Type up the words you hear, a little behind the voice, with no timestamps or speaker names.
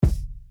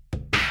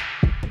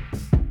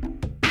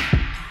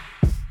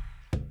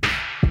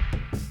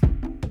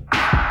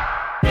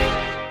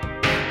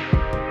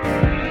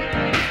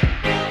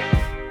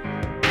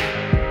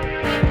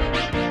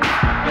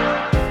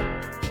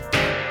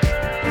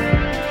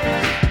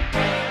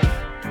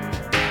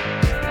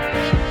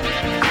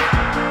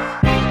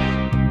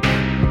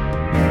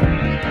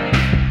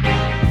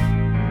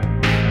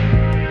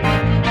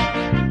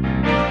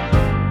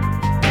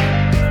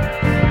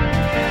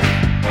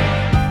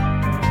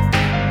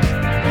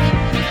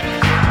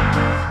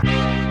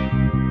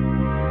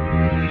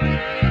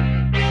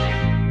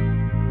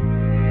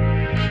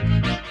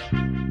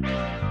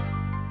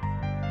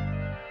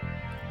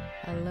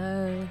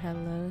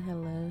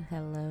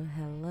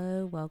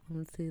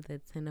to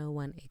the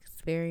 1001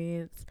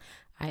 Experience.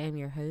 I am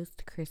your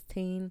host,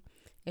 Christine.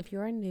 If you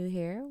are new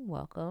here,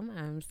 welcome.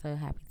 I'm so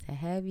happy to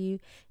have you.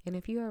 And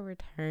if you are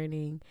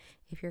returning,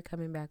 if you're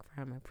coming back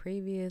from a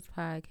previous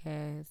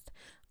podcast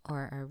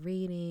or a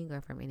reading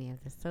or from any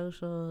of the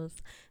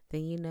socials,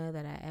 then you know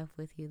that I F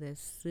with you this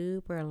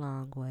super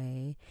long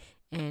way.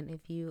 And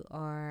if you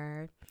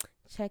are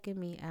checking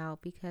me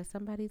out because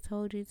somebody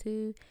told you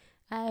to,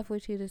 I F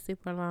with you the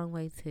super long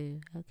way too,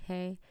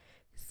 okay?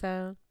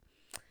 So,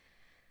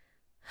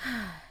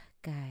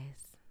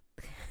 guys,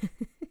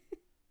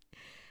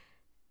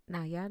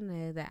 now y'all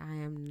know that I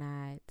am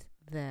not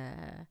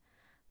the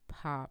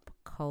pop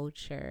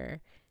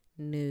culture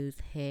news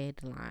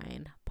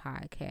headline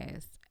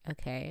podcast,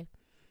 okay?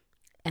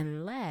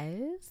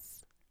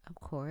 Unless, of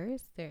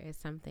course, there is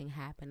something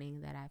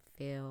happening that I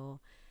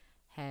feel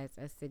has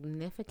a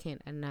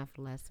significant enough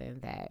lesson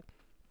that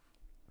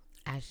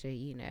I should,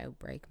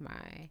 break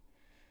my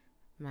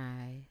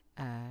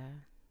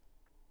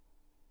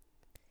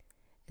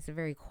it's a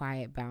very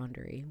quiet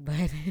boundary,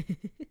 but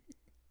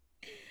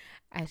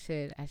I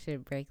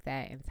should break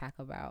that and talk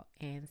about.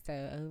 And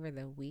so over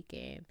the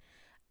weekend,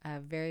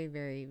 very,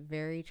 very,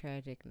 very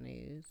tragic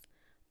news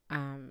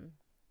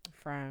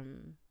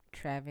from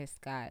Travis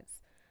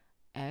Scott's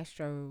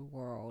Astro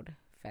World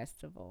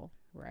Festival,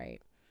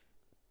 right?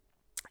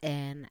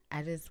 And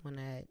I just want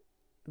to,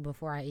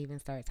 before I even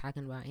start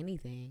talking about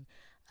anything,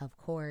 of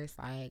course,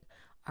 like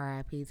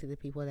RIP to the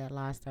people that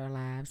lost their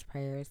lives,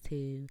 prayers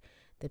to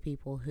the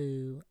people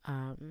who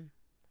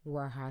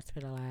were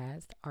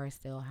hospitalized, are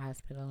still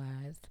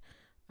hospitalized,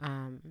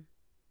 and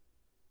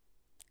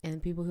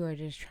people who are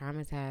just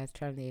traumatized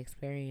from the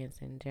experience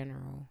in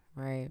general,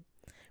 right?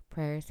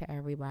 Prayers to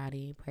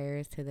everybody,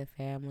 prayers to the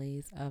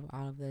families of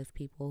all of those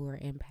people who are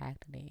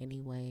impacted in any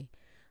way.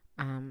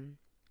 And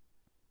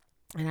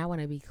I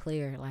want to be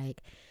clear,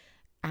 like,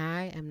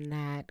 I am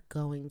not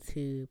going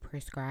to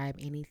prescribe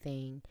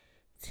anything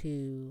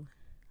to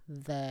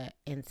the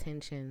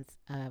intentions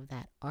of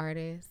that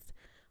artist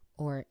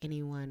or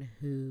anyone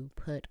who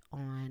put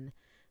on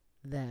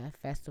the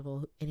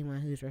festival, anyone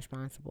who's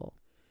responsible.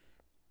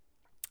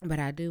 But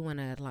I do want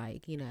to,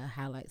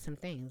 highlight some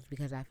things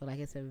because I feel like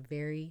it's a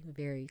very,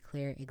 very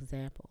clear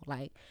example.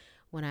 Like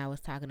when I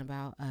was talking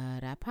about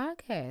that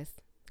podcast,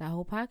 that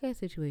whole podcast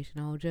situation,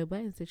 the whole Joe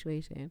Budden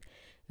situation,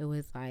 it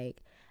was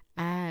like,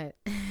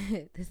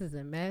 this is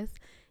a mess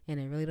and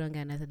it really don't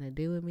got nothing to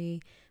do with me.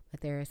 But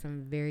there are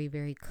some very,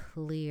 very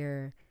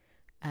clear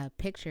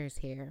pictures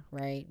here,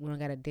 right? We don't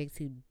got to dig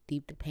too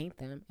deep to paint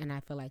them. And I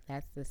feel like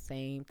that's the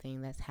same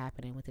thing that's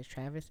happening with this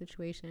Travis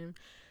situation.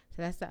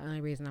 So that's the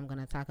only reason I'm going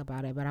to talk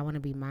about it. But I want to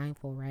be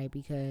mindful, right?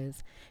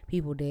 Because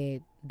people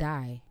did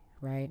die,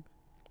 right?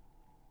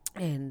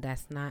 And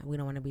that's not, we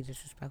don't want to be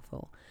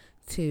disrespectful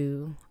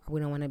we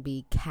don't want to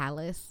be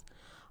callous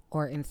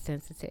or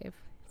insensitive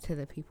to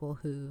the people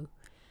who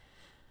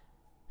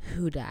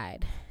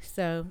died.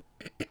 So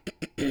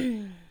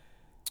the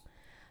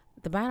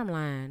bottom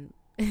line,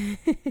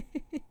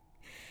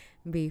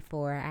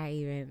 before I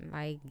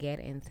even get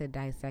into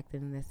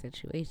dissecting this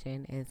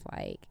situation, is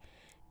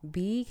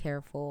be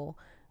careful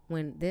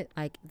when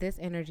this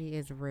energy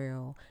is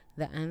real.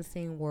 The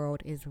unseen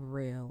world is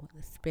real.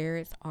 The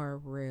spirits are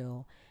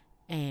real,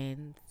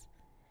 and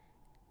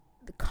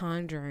the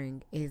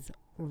conjuring is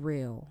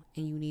real.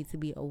 And you need to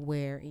be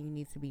aware, and you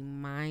need to be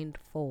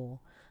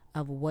mindful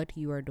of what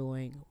you are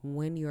doing,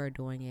 when you are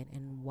doing it,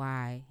 and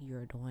why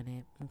you're doing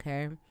it.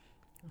 Okay,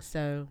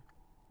 so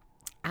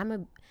I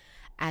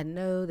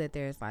know that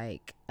there's a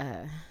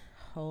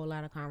whole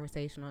lot of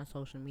conversation on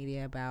social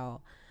media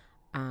about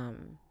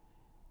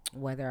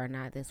whether or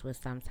not this was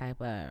some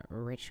type of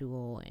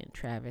ritual and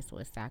Travis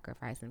was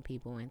sacrificing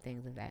people and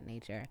things of that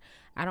nature.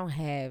 I don't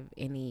have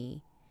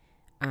anything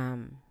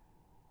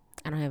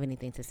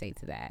to say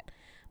to that.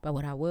 But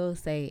what I will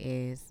say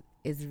is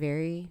it's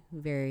very,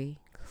 very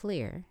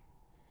clear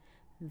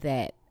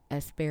that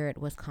a spirit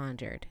was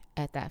conjured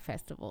at that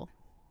festival.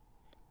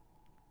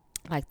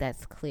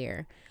 That's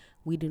clear.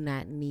 We do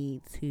not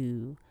need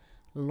to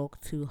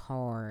look too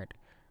hard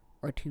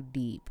or too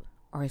deep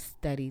or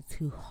study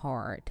too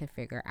hard to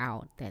figure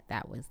out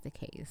that was the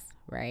case,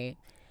 right?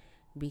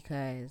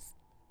 Because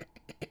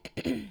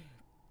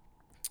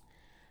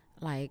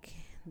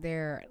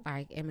there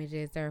are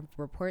images, there are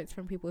reports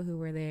from people who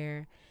were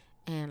there,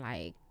 and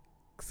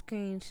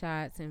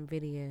screenshots and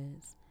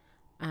videos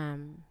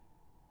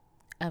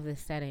of the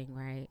setting,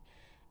 right?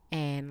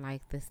 And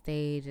the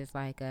stage is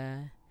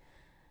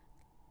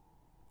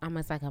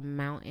almost like a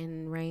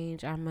mountain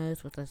range,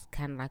 almost, with this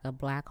kind of a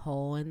black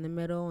hole in the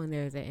middle, and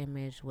there's an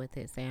image with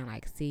it saying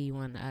see you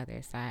on the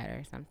other side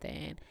or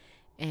something.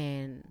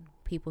 And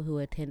people who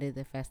attended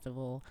the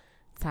festival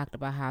talked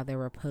about how there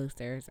were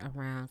posters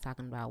around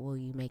talking about will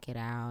you make it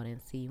out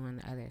and see you on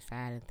the other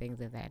side and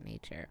things of that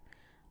nature.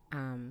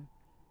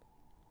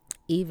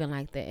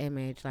 Even the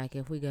image,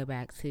 if we go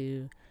back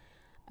to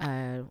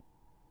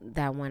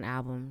that one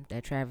album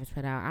that Travis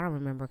put out, I don't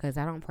remember because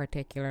I don't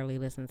particularly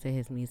listen to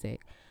his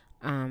music.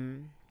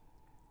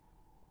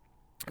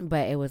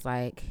 But it was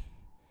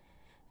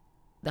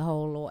the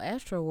whole little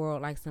astral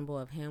world like symbol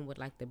of him with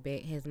like the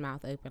big, his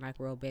mouth open like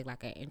real big,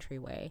 like an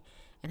entryway,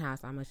 and how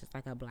it's almost just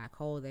like a black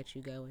hole that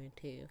you go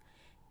into.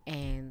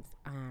 And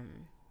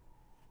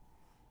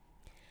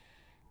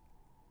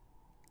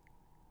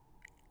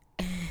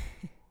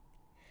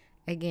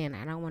again,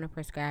 I don't want to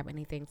prescribe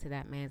anything to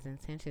that man's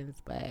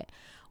intentions, but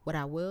what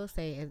I will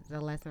say is the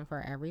lesson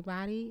for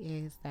everybody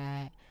is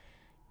that,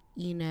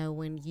 you know,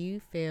 when you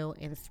feel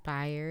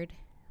inspired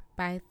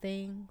by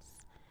things,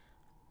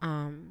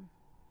 um,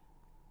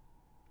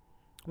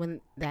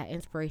 when that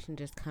inspiration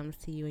just comes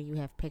to you and you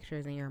have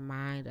pictures in your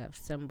mind of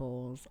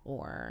symbols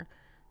or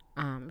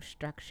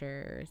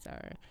structures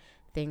or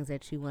things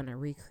that you want to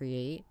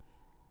recreate,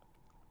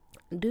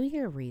 do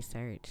your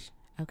research,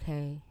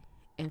 okay,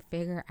 and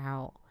figure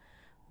out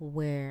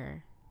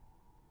where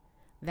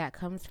that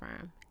comes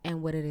from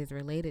and what it is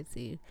related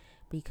to,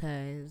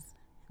 because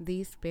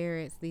these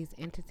spirits, these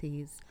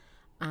entities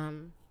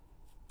um,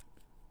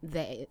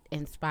 that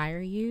inspire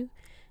you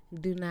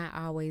do not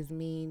always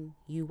mean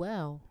you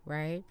well,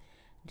 right?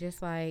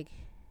 Just like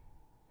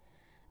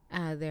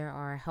there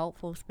are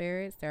helpful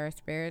spirits, there are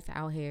spirits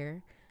out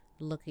here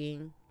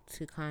looking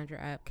to conjure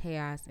up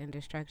chaos and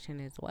destruction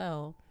as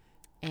well,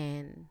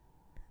 and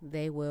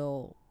they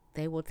will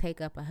take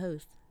up a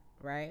host,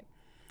 right?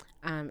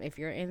 If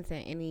you're into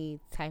any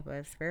type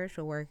of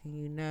spiritual work and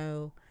you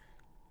know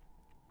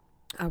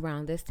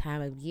around this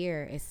time of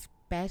year,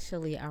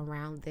 especially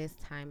around this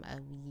time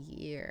of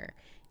year,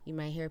 you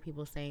might hear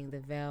people saying the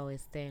veil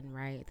is thin,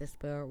 right? The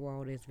spirit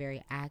world is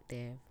very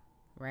active,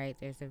 right?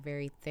 There's a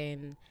very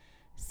thin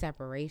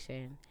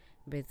separation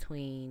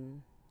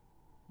between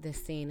the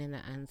seen and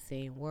the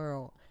unseen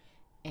world.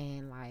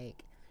 And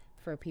like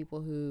for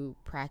people who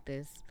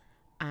practice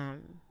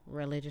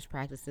religious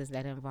practices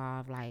that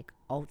involve like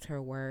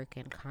altar work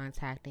and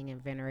contacting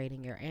and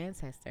venerating your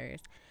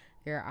ancestors,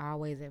 you're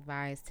always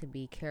advised to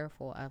be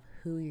careful of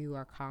who you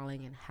are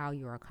calling and how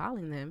you are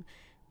calling them,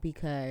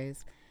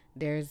 because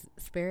there's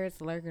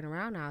spirits lurking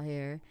around out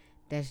here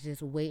that's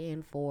just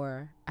waiting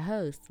for a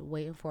host,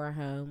 waiting for a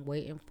home,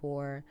 waiting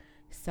for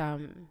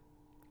some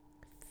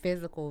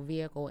physical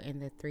vehicle in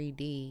the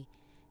 3D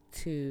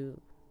to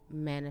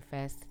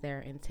manifest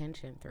their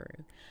intention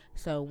through.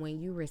 So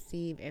when you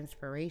receive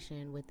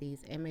inspiration with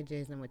these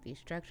images and with these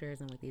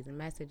structures and with these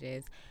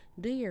messages,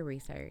 do your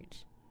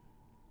research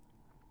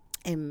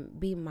and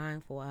be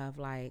mindful of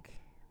like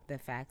the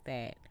fact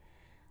that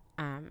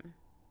um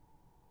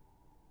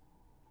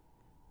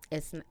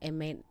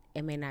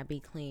it may not be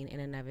clean in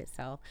and of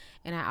itself.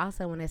 And I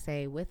also want to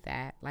say with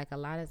that, like a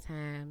lot of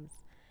times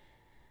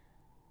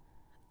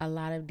a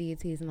lot of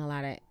deities and a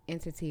lot of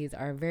entities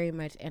are very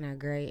much in a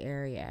gray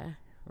area,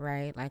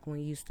 right? Like when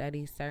you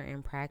study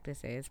certain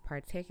practices,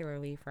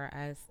 particularly for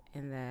us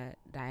in the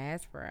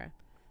diaspora,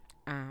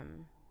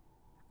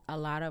 a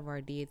lot of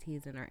our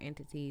deities and our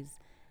entities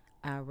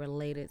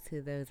related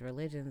to those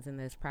religions and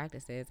those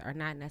practices are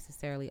not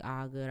necessarily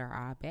all good or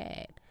all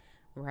bad,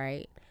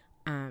 right?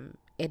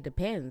 It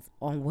depends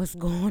on what's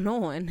going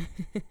on.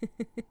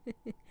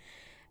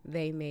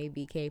 They may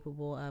be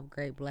capable of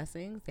great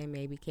blessings. They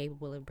may be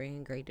capable of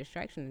bringing great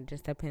destruction. It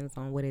just depends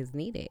on what is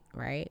needed,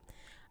 right?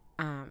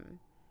 And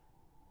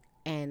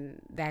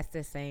that's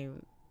the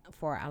same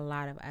for a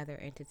lot of other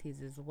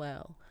entities as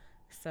well.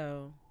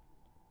 So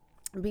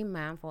be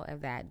mindful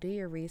of that. Do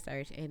your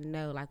research and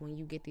know, like, when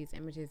you get these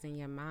images in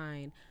your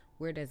mind,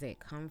 where does it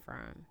come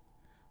from?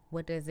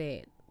 What does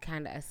it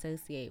kind of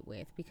associate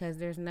with? Because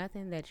there's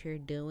nothing that you're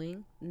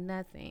doing,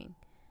 nothing,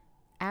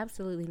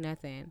 absolutely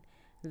nothing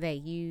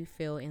that you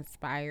feel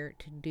inspired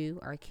to do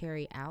or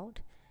carry out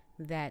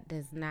that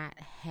does not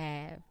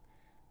have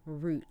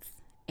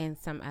roots in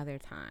some other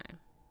time.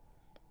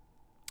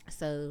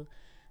 So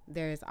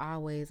there's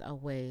always a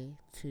way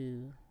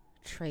to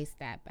trace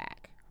that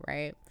back,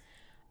 right?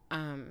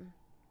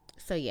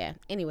 So yeah,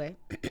 anyway,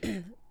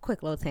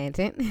 quick little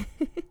tangent.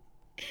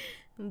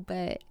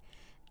 But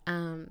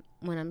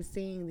when I'm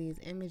seeing these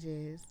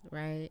images,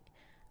 right,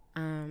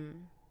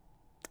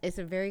 it's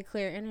a very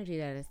clear energy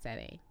that is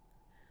setting,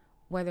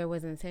 whether it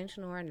was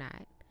intentional or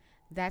not.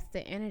 That's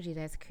the energy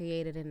that's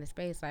created in the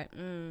space. Like,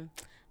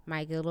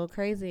 might get a little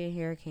crazy in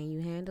here. Can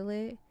you handle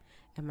it?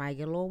 It might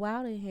get a little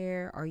wild in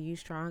here. Are you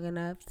strong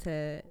enough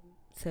to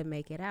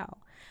make it out?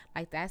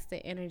 Like, that's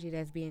the energy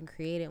that's being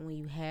created when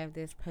you have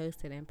this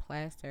posted and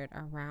plastered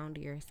around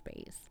your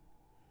space,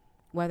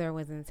 whether it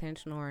was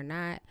intentional or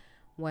not,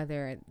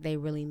 whether they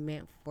really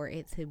meant for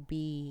it to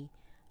be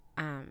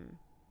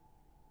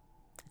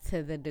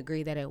to the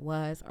degree that it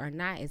was or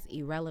not is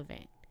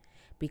irrelevant,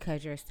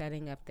 because you're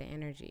setting up the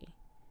energy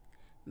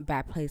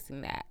by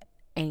placing that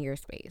in your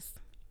space.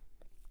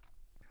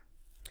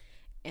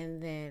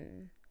 And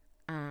then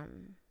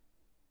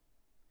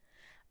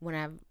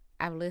when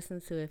I've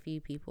listened to a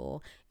few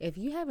people, if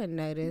you haven't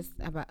noticed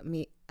about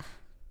me,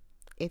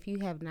 if you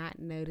have not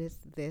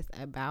noticed this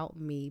about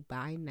me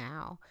by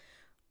now,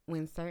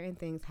 when certain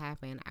things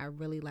happen, I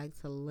really like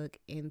to look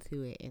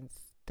into it and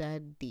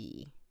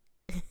study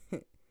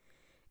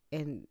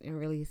and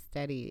really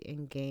study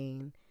and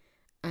gain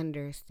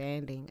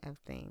understanding of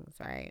things,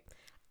 right?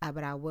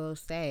 But I will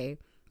say,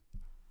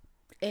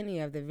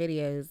 any of the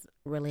videos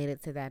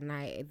related to that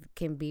night, it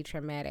can be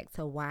traumatic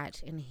to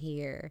watch and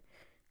hear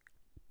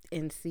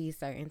and see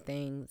certain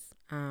things.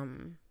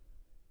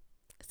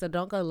 So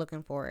don't go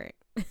looking for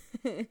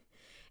it.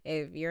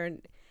 if you're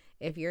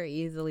if you're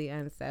easily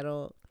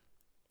unsettled,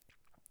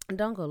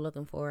 don't go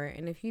looking for it.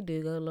 And if you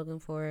do go looking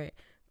for it,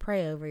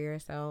 pray over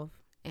yourself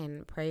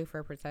and pray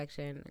for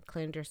protection.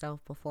 Cleanse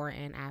yourself before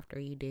and after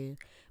you do,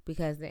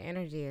 because the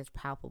energy is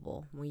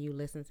palpable when you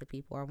listen to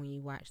people or when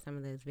you watch some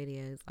of those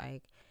videos.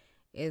 Like,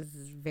 it's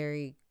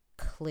very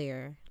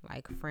clear,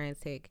 like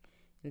frantic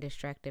and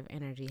destructive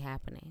energy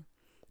happening.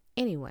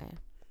 Anyway,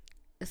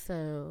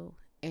 so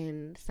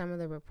in some of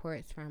the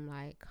reports from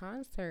like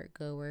concert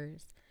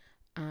goers,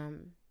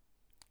 um,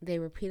 they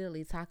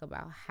repeatedly talk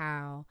about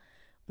how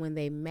when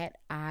they met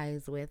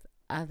eyes with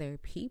other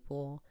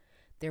people,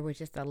 there was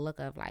just a look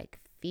of like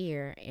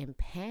fear and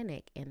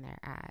panic in their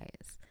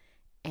eyes.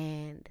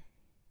 And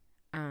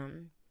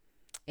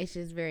it's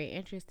just very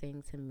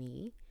interesting to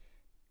me.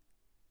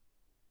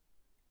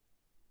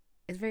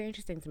 It's very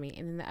interesting to me.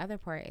 And then the other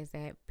part is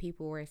that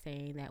people were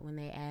saying that when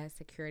they asked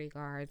security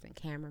guards and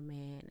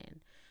cameramen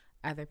and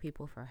other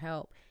people for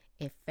help,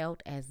 it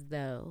felt as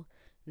though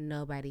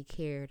nobody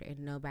cared and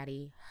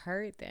nobody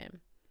heard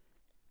them.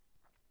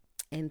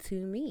 And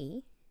to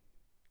me,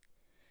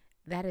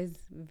 that is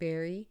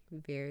very,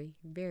 very,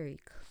 very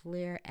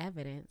clear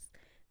evidence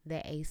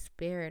that a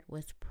spirit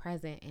was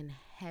present and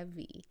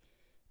heavy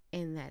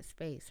in that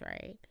space,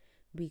 right?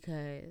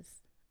 Because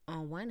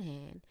on one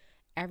hand,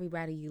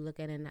 everybody you look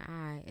at in the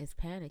eye is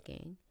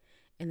panicking.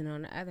 And then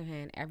on the other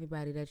hand,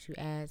 everybody that you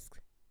ask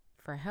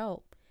for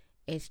help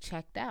is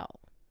checked out.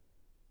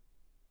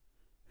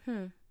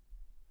 I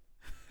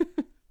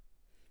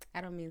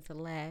don't mean to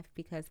laugh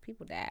because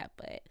people die,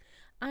 but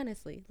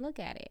honestly, look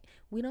at it.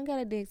 We don't got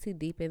to dig too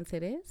deep into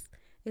this.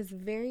 It's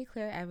very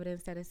clear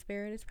evidence that a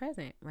spirit is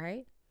present,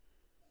 right?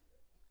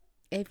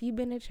 If you've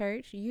been to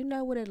church, you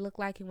know what it looked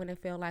like and what it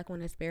felt like when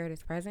the spirit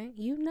is present.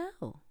 You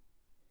know.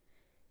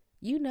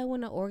 You know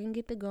when the organ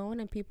get to going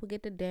and people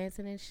get to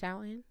dancing and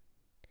shouting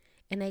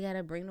and they got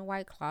to bring the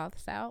white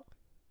cloths out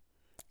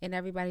and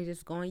everybody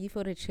just going. You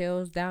feel the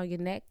chills down your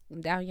neck,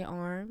 down your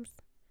arms,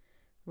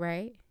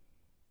 right?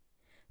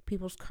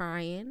 People's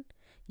crying.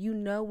 You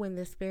know when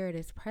the spirit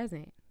is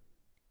present.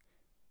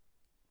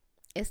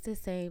 It's the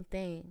same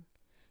thing.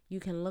 You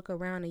can look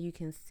around and you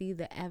can see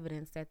the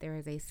evidence that there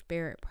is a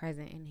spirit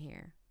present in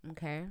here.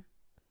 Okay?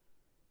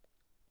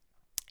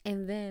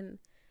 And then,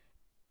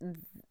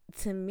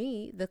 to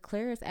me, the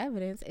clearest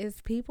evidence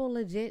is people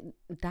legit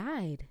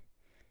died.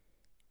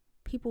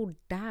 People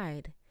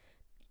died.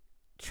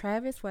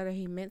 Travis, whether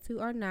he meant to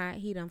or not,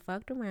 he done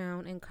fucked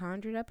around and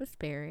conjured up a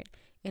spirit,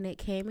 and it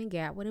came and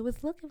got what it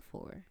was looking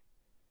for.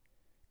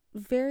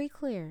 Very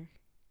clear.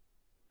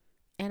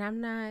 And I'm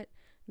not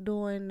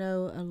doing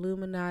no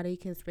Illuminati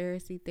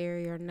conspiracy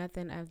theory or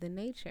nothing of the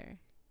nature.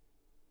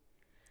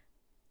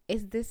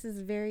 This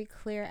is very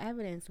clear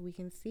evidence. We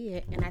can see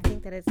it. And I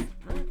think that it's...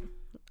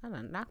 I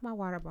done knocked my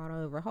water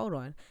bottle over. Hold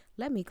on.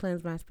 Let me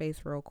cleanse my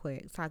space real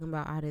quick. Talking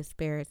about all this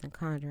spirits and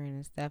conjuring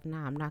and stuff.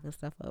 Nah, I'm knocking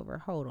stuff over.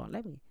 Hold on.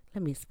 Let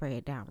me spray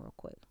it down real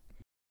quick.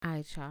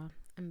 Alright, y'all.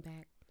 I'm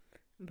back.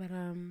 But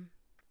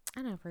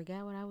I don't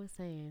forget what I was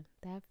saying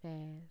that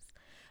fast.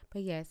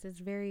 But yes,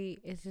 it's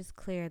just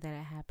clear that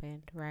it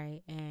happened,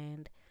 right?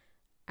 And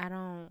I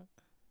don't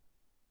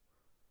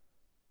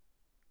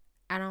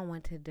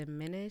want to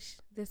diminish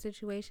the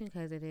situation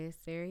because it is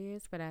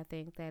serious, but I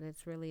think that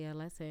it's really a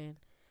lesson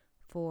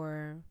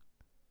for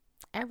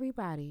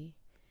everybody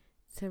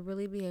to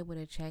really be able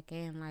to check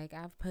in. Like,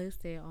 I've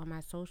posted on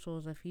my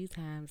socials a few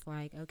times,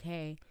 like,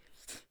 okay,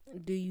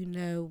 do you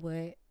know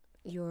what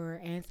your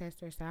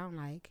ancestors sound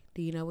like?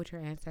 Do you know what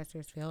your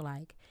ancestors feel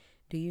like?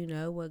 Do you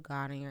know what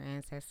God and your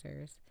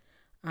ancestors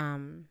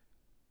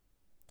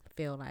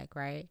feel like,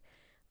 right?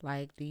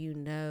 Like, do you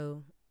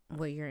know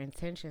what your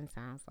intention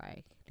sounds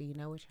like? Do you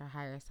know what your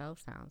higher self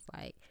sounds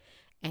like?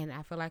 And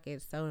I feel like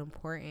it's so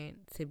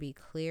important to be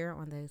clear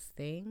on those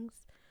things,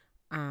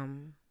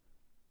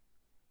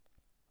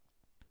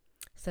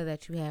 so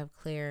that you have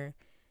clear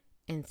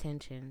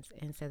intentions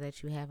and so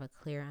that you have a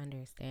clear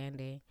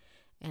understanding.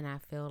 And I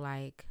feel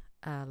like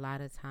a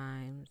lot of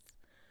times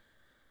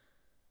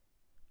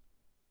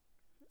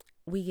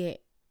we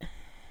get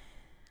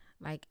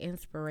like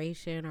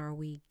inspiration, or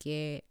we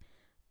get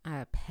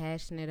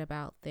passionate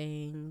about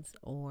things,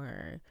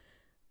 or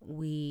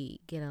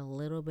we get a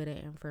little bit of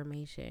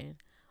information,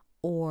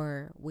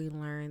 or we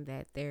learn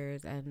that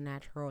there's a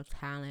natural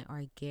talent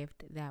or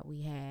gift that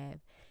we have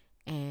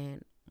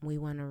and we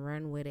want to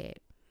run with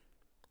it.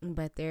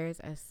 But there's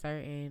a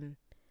certain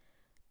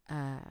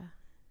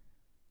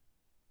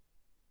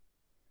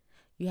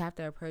you have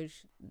to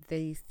approach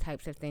these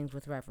types of things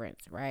with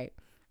reverence, right?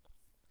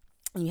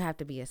 You have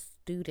to be a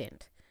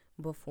student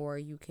before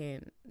you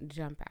can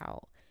jump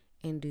out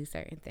and do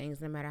certain things,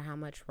 no matter how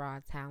much raw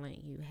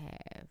talent you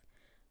have.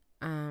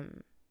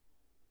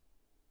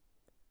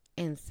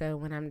 And so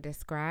when I'm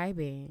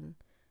describing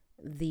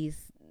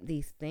these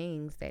these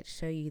things that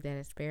show you that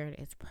a spirit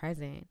is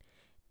present,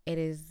 it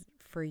is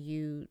for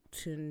you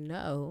to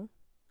know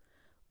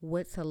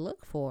what to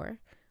look for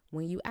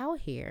when you out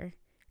here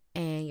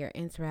and you're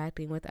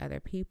interacting with other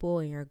people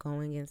and you're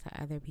going into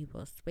other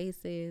people's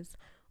spaces,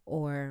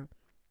 or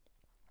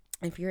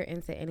if you're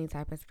into any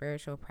type of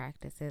spiritual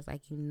practices,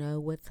 like, you know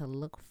what to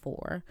look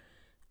for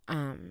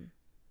um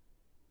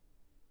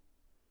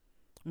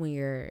when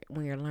you're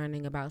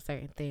learning about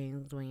certain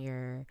things, when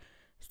you're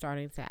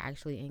starting to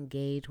actually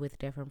engage with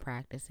different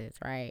practices,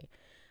 right?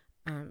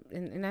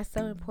 And that's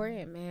so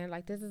important, man.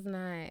 Like, these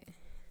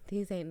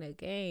ain't no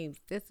games.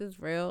 This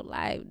is real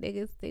life.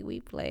 Niggas think we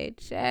play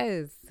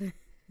chess.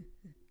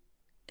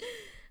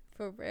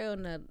 For real,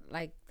 no,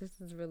 like,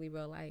 this is really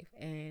real life,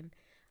 and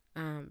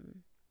um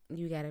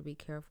you gotta be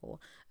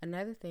careful.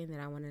 Another thing that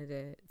I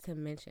wanted to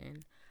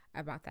mention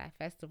about that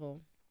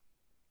festival,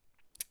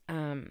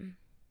 um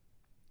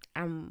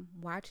I'm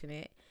watching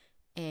it,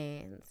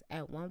 and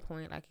at one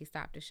point, like, he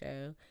stopped the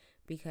show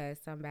because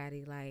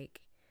somebody, like,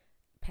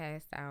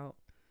 passed out,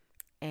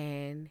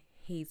 and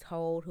he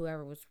told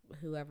whoever,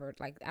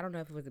 like, I don't know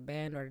if it was a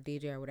band or a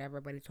DJ or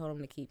whatever, but he told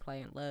him to keep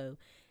playing low,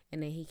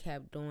 and then he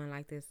kept doing,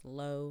 like, this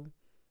low,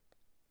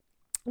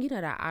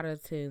 that auto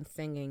tune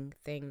singing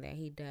thing that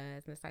he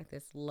does, and it's like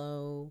this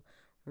low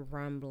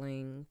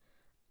rumbling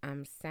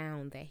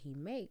sound that he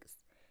makes,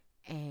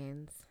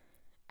 and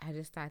I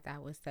just thought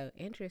that was so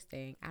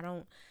interesting.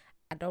 I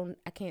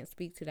can't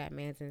speak to that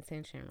man's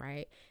intention,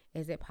 right?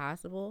 Is it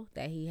possible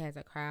that he has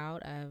a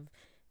crowd of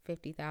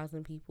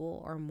 50,000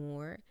 people or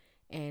more,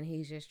 and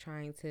he's just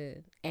trying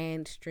to,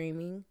 and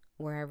streaming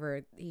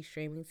wherever he's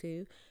streaming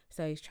to,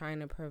 so he's trying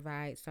to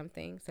provide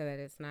something so that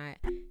it's not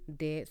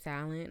dead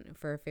silent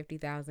for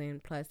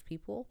 50,000 plus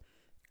people,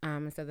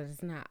 so that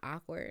it's not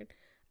awkward,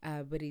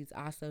 but he's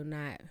also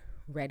not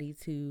ready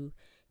to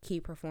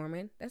keep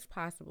performing. That's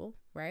possible,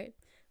 right?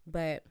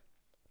 But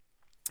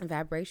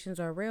vibrations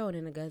are real, and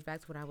then it goes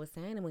back to what I was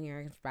saying. And when you're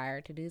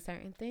inspired to do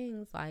certain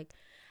things, like,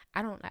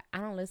 I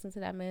don't listen to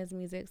that man's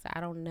music, so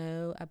I don't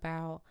know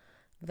about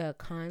the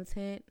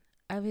content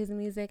of his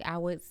music. I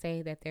would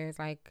say that there's,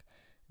 like,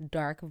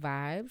 dark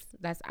vibes.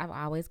 I've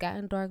always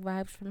gotten dark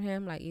vibes from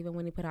him. Like, even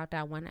when he put out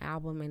that one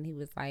album and he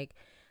was like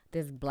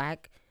this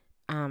black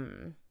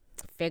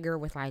figure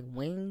with, like,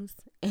 wings,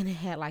 and it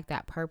had, like,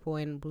 that purple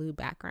and blue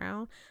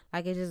background.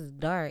 Like, it's just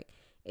dark.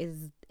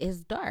 It's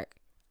dark.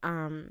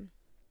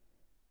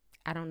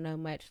 I don't know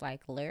much,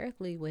 like,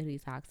 lyrically what he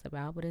talks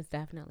about, but it's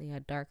definitely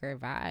a darker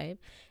vibe.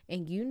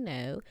 And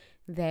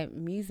that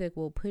music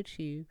will put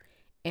you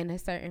in a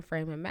certain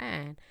frame of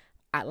mind.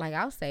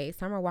 I'll say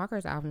Summer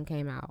Walker's album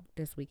came out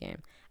this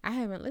weekend. I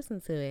haven't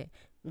listened to it.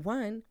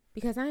 One,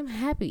 because I'm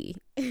happy.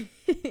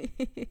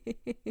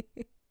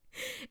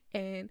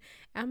 And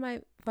I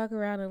might fuck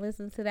around and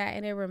listen to that,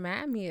 and it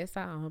remind me of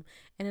something,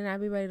 and then I'll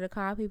be ready to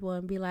call people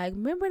and be like,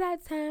 remember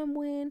that time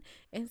when,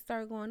 and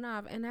start going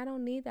off. And I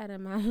don't need that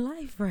in my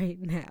life right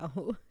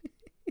now.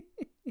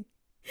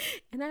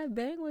 And I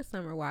bang with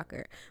Summer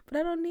Walker, but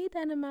I don't need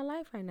that in my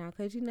life right now,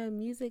 because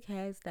music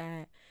has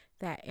that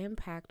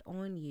impact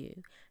on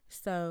you.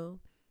 So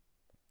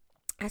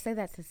I say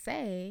that to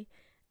say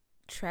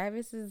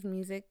Travis's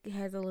music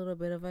has a little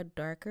bit of a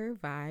darker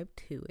vibe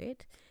to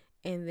it.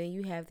 And then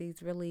you have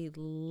these really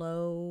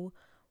low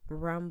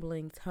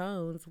rumbling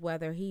tones,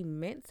 whether he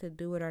meant to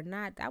do it or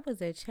not. That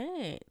was a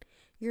chant.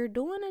 You're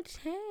doing a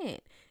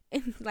chant.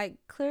 And, like,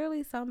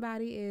 clearly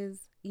somebody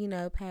is,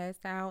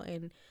 passed out,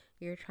 and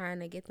you're trying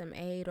to get them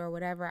aid or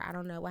whatever. I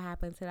don't know what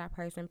happened to that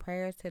person.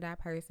 Prayers to that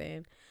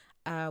person,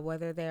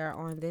 whether they're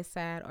on this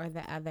side or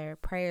the other.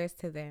 Prayers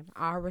to them.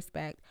 All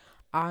respect,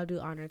 all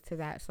due honor to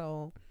that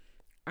soul.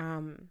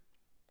 But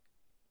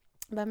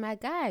my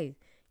guy,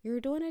 you're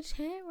doing a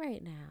chant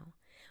right now,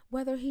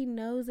 whether he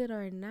knows it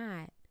or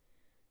not,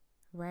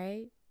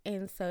 right?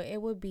 And so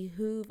it would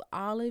behoove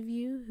all of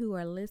you who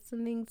are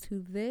listening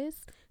to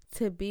this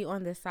to be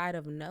on the side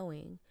of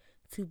knowing,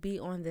 to be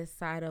on the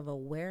side of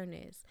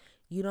awareness.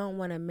 You don't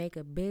want to make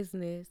a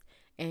business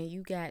and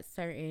you got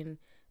certain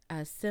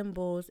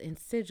symbols and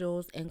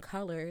sigils and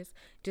colors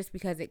just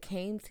because it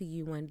came to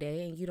you one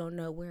day and you don't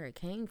know where it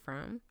came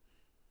from.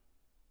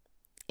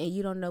 And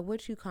you don't know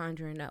what you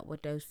conjuring up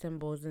with those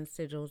symbols and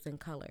sigils and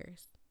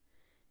colors.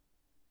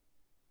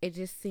 It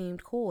just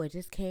seemed cool. It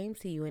just came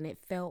to you and it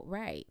felt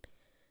right.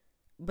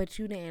 But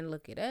you didn't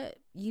look it up.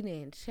 You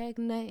didn't check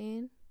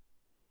nothing.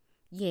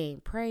 You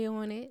ain't pray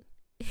on it.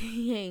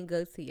 You ain't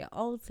go to your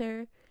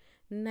altar.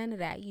 None of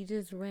that. You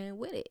just ran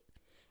with it.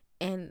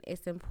 And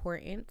it's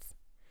important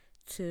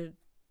to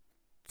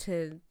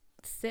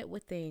sit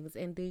with things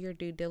and do your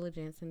due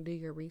diligence and do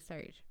your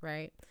research,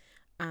 right?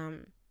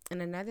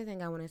 And another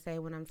thing I want to say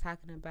when I'm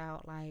talking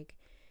about, like,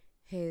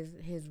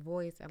 his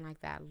voice and, like,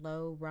 that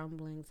low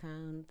rumbling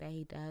tone that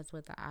he does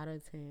with the auto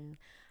tune,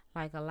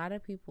 like, a lot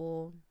of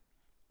people,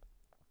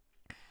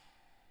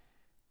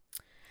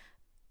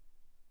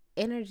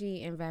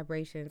 energy and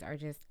vibrations are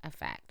just a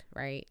fact,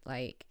 right?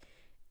 Like,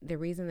 the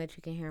reason that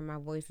you can hear my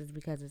voice is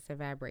because it's a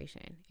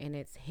vibration and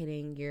it's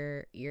hitting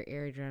your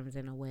eardrums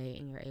in a way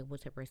and you're able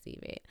to perceive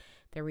it.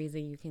 The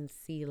reason you can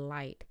see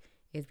light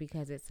is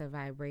because it's a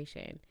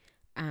vibration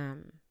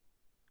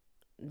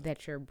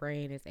that your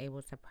brain is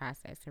able to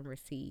process and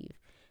receive,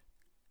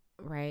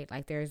 right?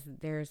 Like there's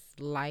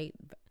light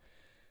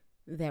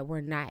that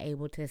we're not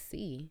able to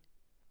see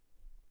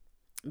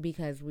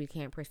because we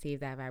can't perceive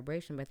that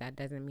vibration, but that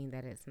doesn't mean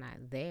that it's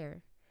not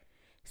there.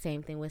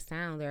 Same thing with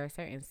sound. There are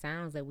certain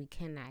sounds that we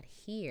cannot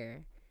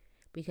hear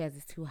because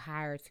it's too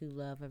high or too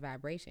low of a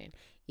vibration.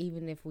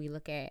 Even if we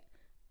look at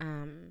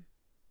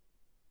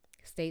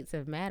states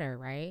of matter,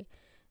 right?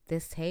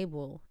 This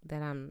table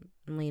that I'm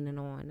leaning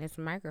on, this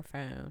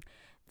microphone,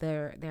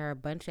 there are a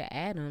bunch of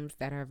atoms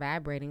that are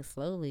vibrating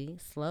slowly,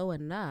 slow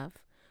enough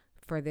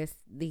for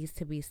these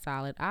to be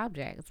solid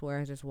objects.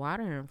 Whereas this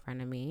water in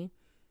front of me,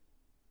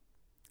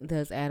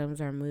 those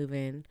atoms are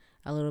moving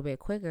a little bit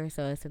quicker,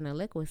 so it's in a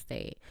liquid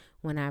state.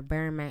 When I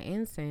burn my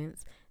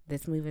incense,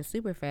 that's moving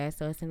super fast,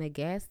 so it's in a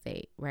gas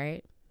state,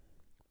 right?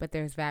 But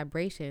there's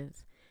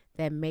vibrations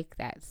that make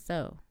that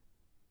so.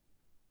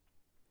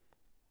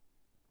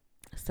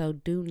 So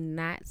do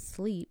not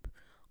sleep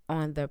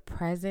on the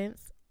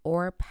presence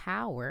or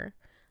power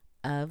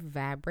of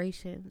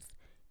vibrations,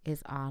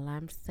 is all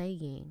I'm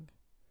saying.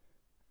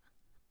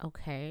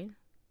 Okay?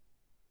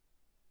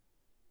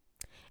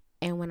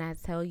 And when I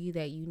tell you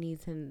that you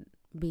need to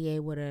be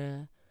able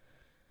to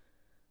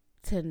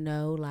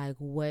know like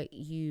what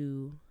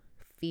you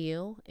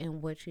feel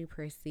and what you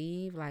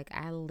perceive, like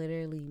I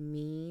literally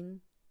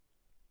mean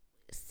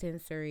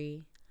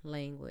sensory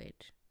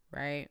language,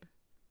 right?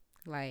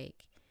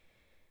 Like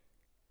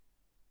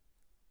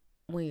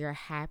when you're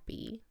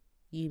happy,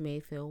 you may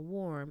feel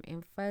warm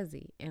and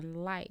fuzzy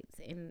and light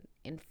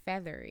and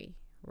feathery,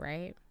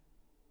 right?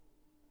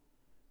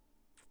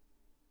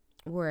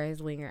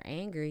 Whereas when you're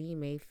angry, you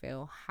may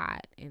feel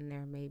hot and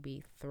there may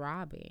be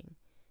throbbing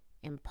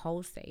and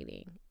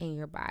pulsating in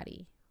your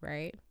body,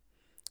 right?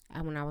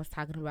 And when I was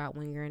talking about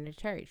when you're in the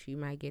church, you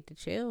might get the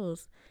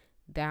chills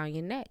down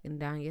your neck and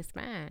down your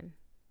spine.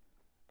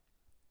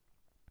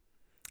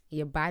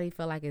 Your body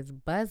feel like it's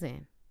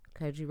buzzing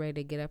because you're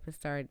ready to get up and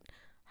start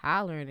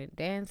hollering and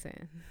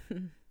dancing.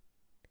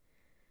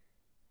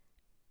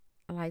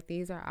 Like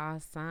these are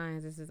all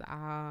signs. This is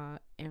all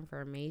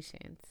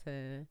information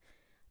to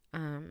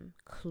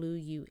clue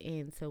you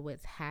into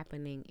what's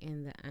happening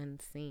in the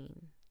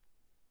unseen.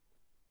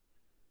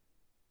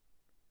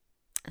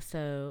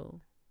 So,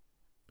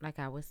 like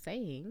I was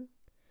saying,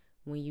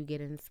 when you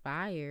get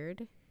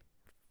inspired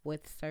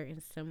with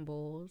certain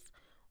symbols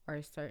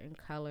or certain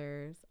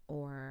colors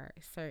or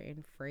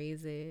certain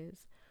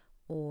phrases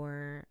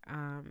or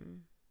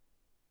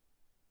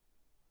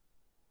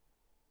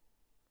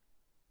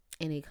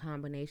any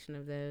combination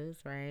of those,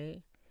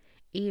 right?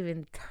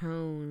 Even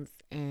tones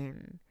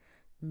and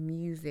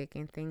music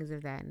and things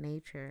of that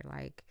nature,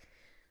 like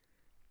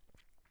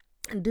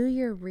do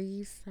your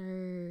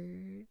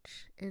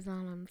research is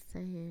all I'm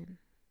saying.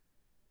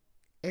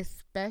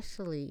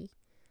 Especially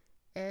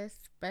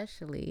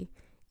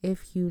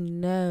if you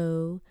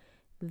know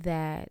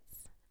that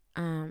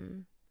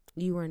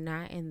you are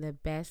not in the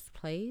best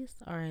place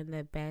or in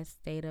the best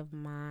state of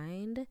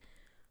mind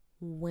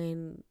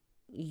when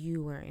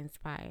you were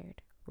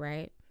inspired,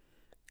 right?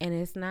 And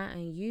it's not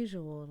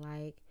unusual.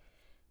 Like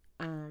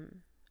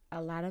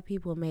a lot of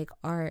people make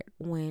art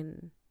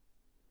when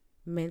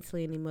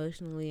mentally and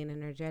emotionally and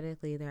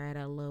energetically they're at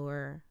a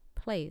lower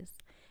place,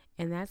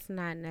 and that's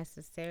not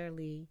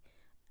necessarily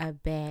a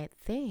bad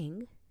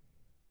thing.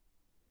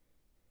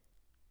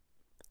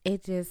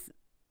 It just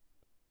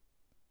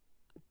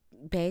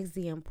begs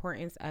the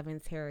importance of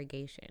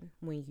interrogation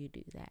when you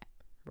do that,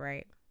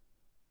 right?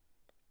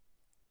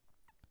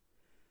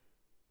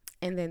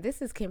 And then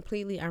this is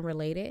completely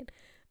unrelated.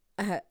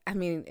 I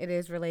mean, it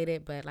is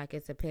related, but like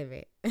it's a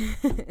pivot.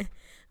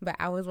 But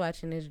I was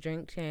watching this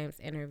Drink Champs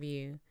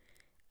interview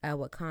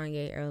with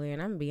Kanye earlier,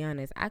 and I'm gonna be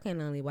honest, I can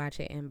only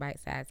watch it in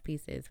bite-sized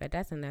pieces, but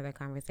that's another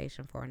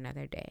conversation for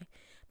another day.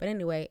 But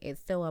anyway, it's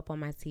still up on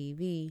my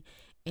TV,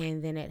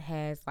 and then it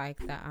has like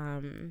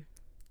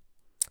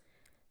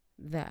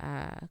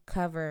the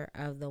cover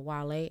of the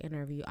Wale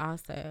interview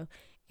also.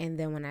 And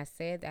then when I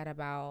said that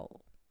about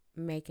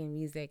making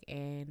music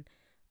and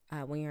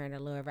when you're in a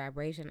lower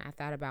vibration, I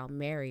thought about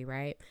Mary,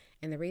 right?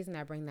 And the reason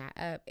I bring that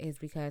up is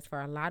because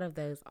for a lot of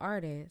those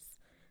artists,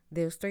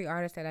 those three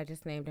artists that I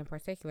just named in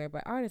particular,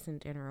 but artists in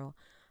general,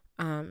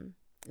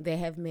 they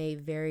have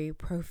made very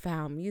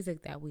profound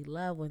music that we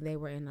love when they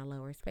were in a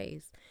lower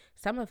space.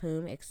 Some of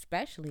whom,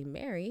 especially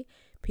Mary,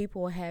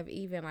 people have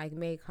even like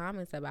made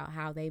comments about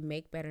how they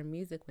make better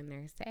music when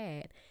they're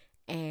sad.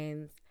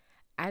 And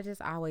I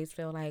just always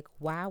feel like,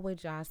 why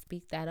would y'all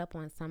speak that up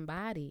on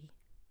somebody?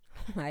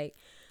 Like,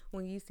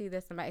 when you see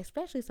that somebody,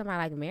 especially somebody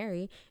like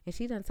Mary, and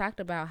she done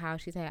talked about how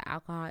she's had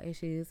alcohol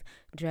issues,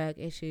 drug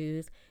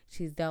issues,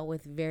 she's dealt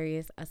with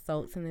various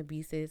assaults and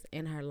abuses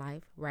in her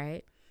life,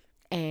 right?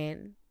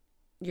 And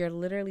you're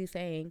literally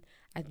saying,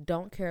 I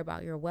don't care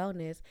about your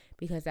wellness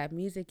because that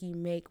music you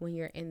make when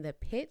you're in the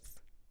pits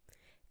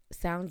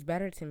sounds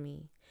better to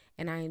me.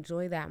 And I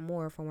enjoy that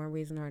more for one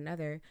reason or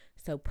another.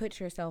 So put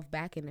yourself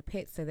back in the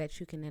pit so that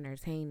you can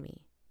entertain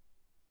me.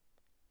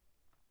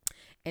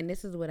 And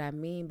this is what I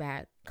mean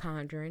by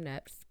conjuring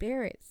up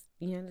spirits.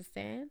 You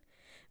understand?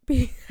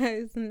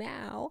 Because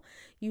now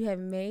you have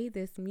made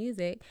this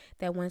music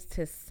that wants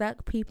to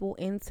suck people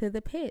into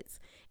the pits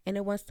and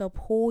it wants to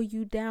pull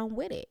you down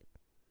with it.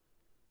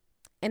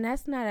 And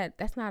that's not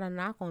a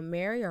knock on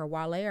Mary or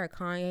Wale or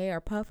Kanye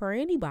or Puff or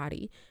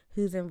anybody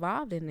who's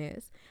involved in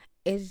this.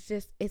 It's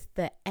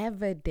the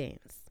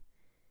evidence.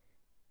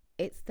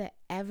 It's the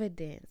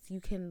evidence. You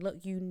can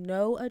look, you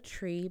know a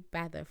tree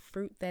by the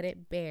fruit that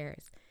it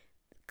bears.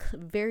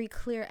 Very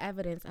clear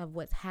evidence of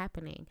what's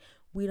happening.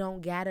 We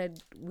don't gotta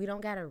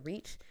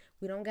reach.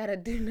 We don't gotta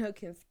do no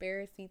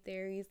conspiracy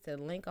theories to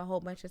link a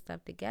whole bunch of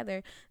stuff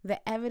together.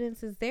 The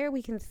evidence is there.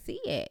 We can see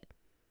it.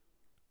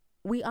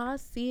 We all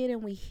see it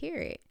and we hear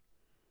it.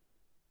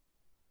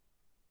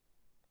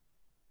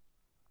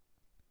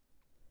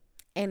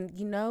 And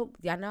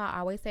y'all know I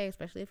always say,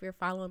 especially if you're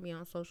following me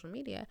on social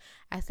media,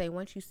 I say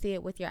once you see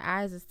it with your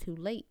eyes, it's too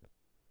late.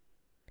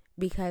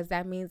 Because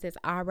that means it's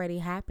already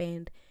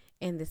happened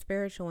in the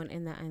spiritual and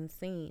in the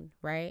unseen,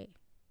 right?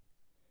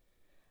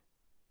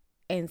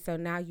 And so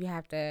now you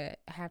have to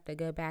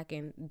go back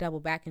and double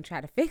back and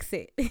try to fix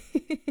it.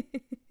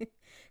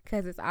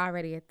 Because it's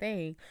already a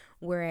thing.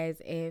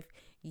 Whereas if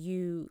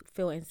you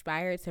feel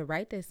inspired to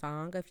write this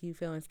song, if you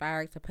feel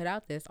inspired to put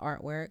out this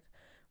artwork,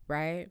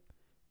 right?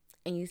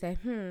 And you say,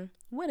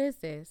 what is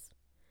this?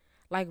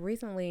 Like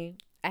recently,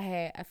 I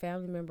had a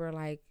family member,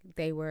 like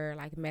they were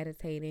like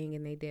meditating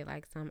and they did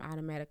like some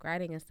automatic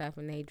writing and stuff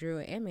and they drew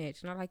an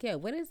image. And I'm like, yeah,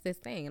 what is this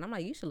thing? And I'm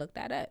like, you should look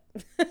that up.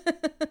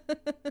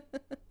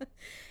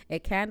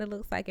 It kind of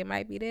looks like it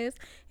might be this.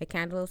 It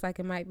kind of looks like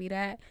it might be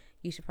that.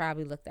 You should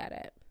probably look that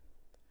up,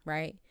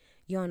 right?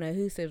 You don't know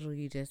whose sigil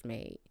you just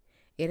made.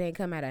 It ain't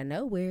come out of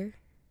nowhere.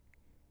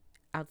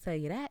 I'll tell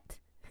you that.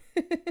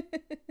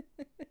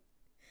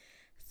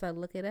 So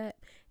look it up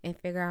and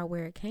figure out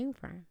where it came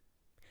from.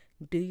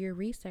 Do your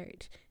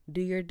research.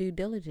 Do your due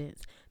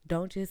diligence.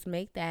 Don't just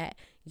make that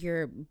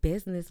your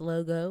business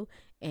logo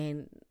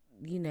and,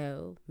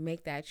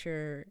 make that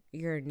your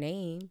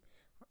name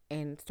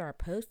and start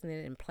posting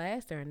it and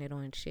plastering it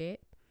on shit.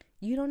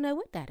 You don't know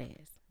what that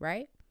is,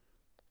 right?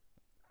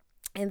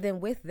 And then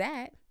with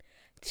that,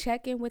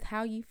 check in with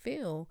how you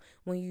feel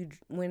when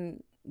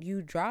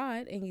you draw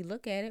it and you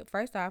look at it.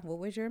 First off, what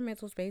was your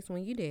mental space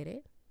when you did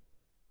it?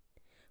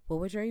 What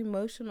was your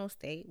emotional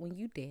state when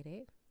you did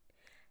it?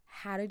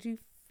 How did you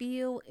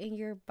feel in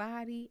your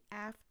body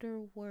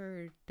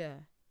afterward?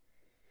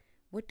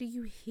 What do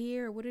you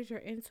hear? What is your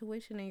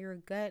intuition and your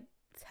gut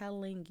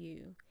telling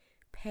you?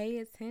 Pay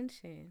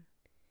attention.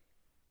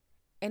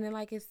 And then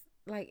it's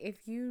like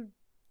if you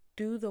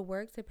do the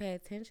work to pay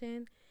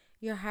attention,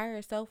 your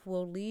higher self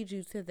will lead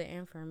you to the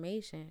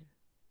information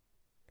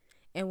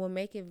and will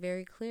make it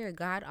very clear.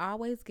 God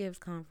always gives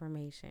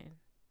confirmation.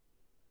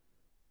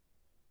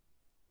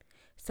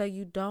 So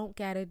you don't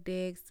gotta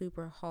dig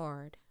super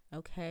hard,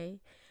 okay?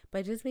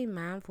 But just be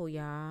mindful,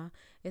 y'all.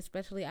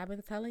 Especially, I've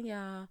been telling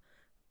y'all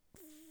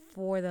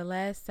for the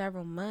last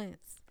several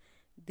months,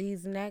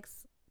 these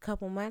next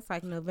couple months,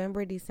 like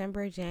November,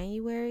 December,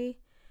 January,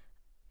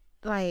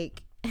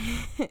 like,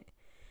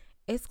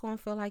 it's going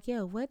to feel like,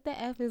 yo, what the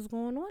F is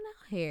going on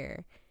out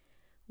here?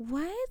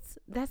 What?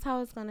 That's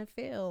how it's going to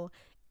feel.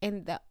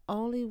 And the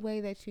only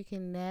way that you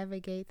can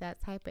navigate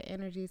that type of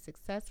energy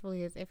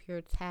successfully is if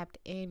you're tapped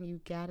in. You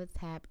gotta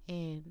tap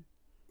in.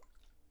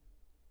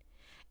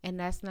 And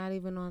that's not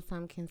even on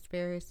some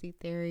conspiracy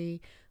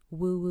theory,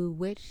 woo-woo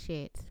witch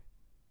shit.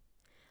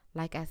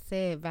 Like I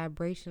said,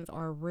 vibrations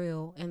are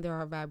real, and there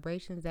are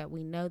vibrations that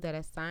we know that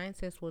a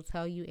scientist will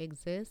tell you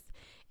exist,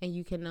 and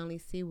you can only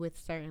see with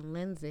certain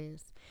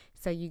lenses.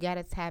 So you got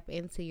to tap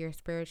into your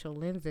spiritual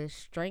lenses,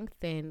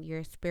 strengthen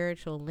your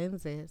spiritual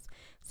lenses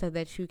so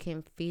that you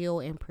can feel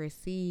and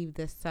perceive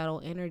the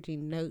subtle energy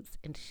notes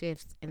and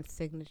shifts and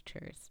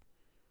signatures,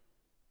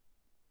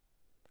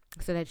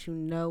 so that you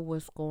know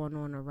what's going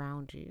on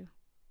around you.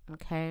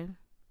 Okay?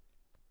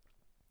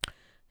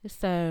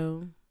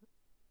 So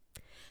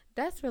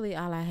that's really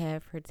all I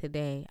have for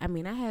today. I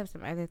mean, I have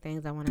some other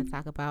things I want to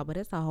talk about, but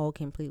it's a whole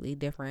completely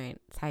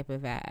different type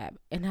of vibe.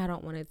 And I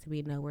don't want it to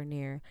be nowhere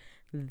near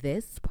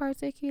this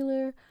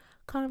particular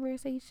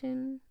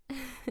conversation.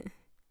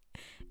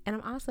 And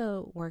I'm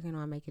also working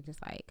on making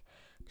just like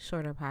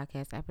shorter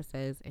podcast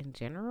episodes in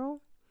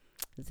general.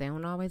 They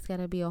don't always got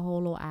to be a whole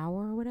little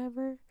hour or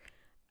whatever.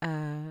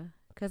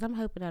 Because I'm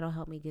hoping that'll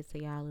help me get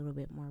to y'all a little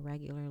bit more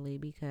regularly,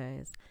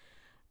 because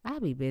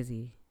I'll be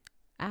busy.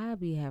 I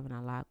be having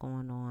a lot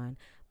going on,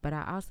 but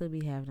I also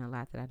be having a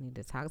lot that I need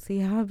to talk to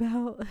y'all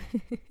about.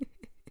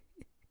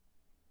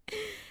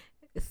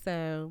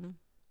 So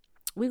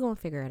we're going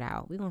to figure it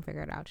out.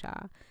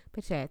 Y'all.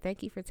 But yeah,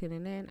 thank you for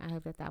tuning in. I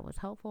hope that was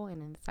helpful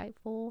and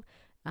insightful.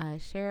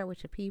 Share it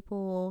with your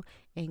people.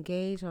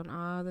 Engage on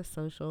all the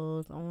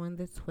socials, on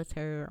the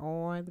Twitter,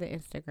 on the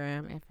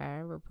Instagram. If I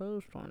ever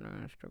post on the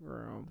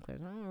Instagram,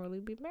 because I don't really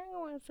be back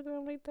on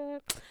Instagram like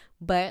that.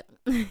 But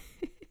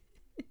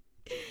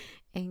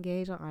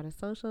engage on all the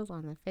socials,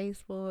 on the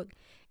Facebook.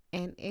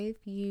 And if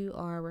you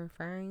are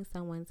referring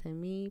someone to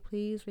me,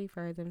 please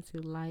refer them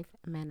to Life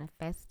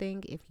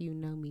Manifesting. If you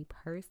know me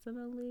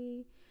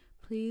personally,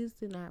 please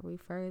do not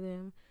refer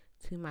them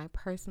to my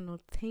personal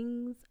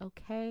things,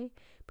 okay?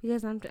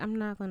 Because I'm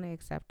not going to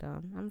accept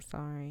them. I'm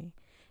sorry.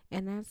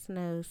 And that's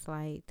no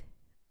slight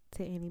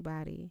to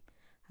anybody.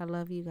 I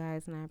love you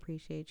guys and I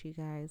appreciate you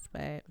guys,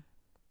 but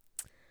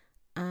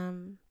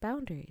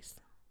boundaries,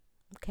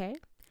 okay?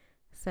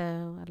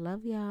 So I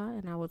love y'all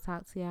and I will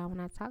talk to y'all when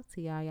I talk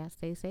to y'all. Y'all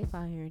stay safe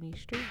out here in these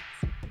streets.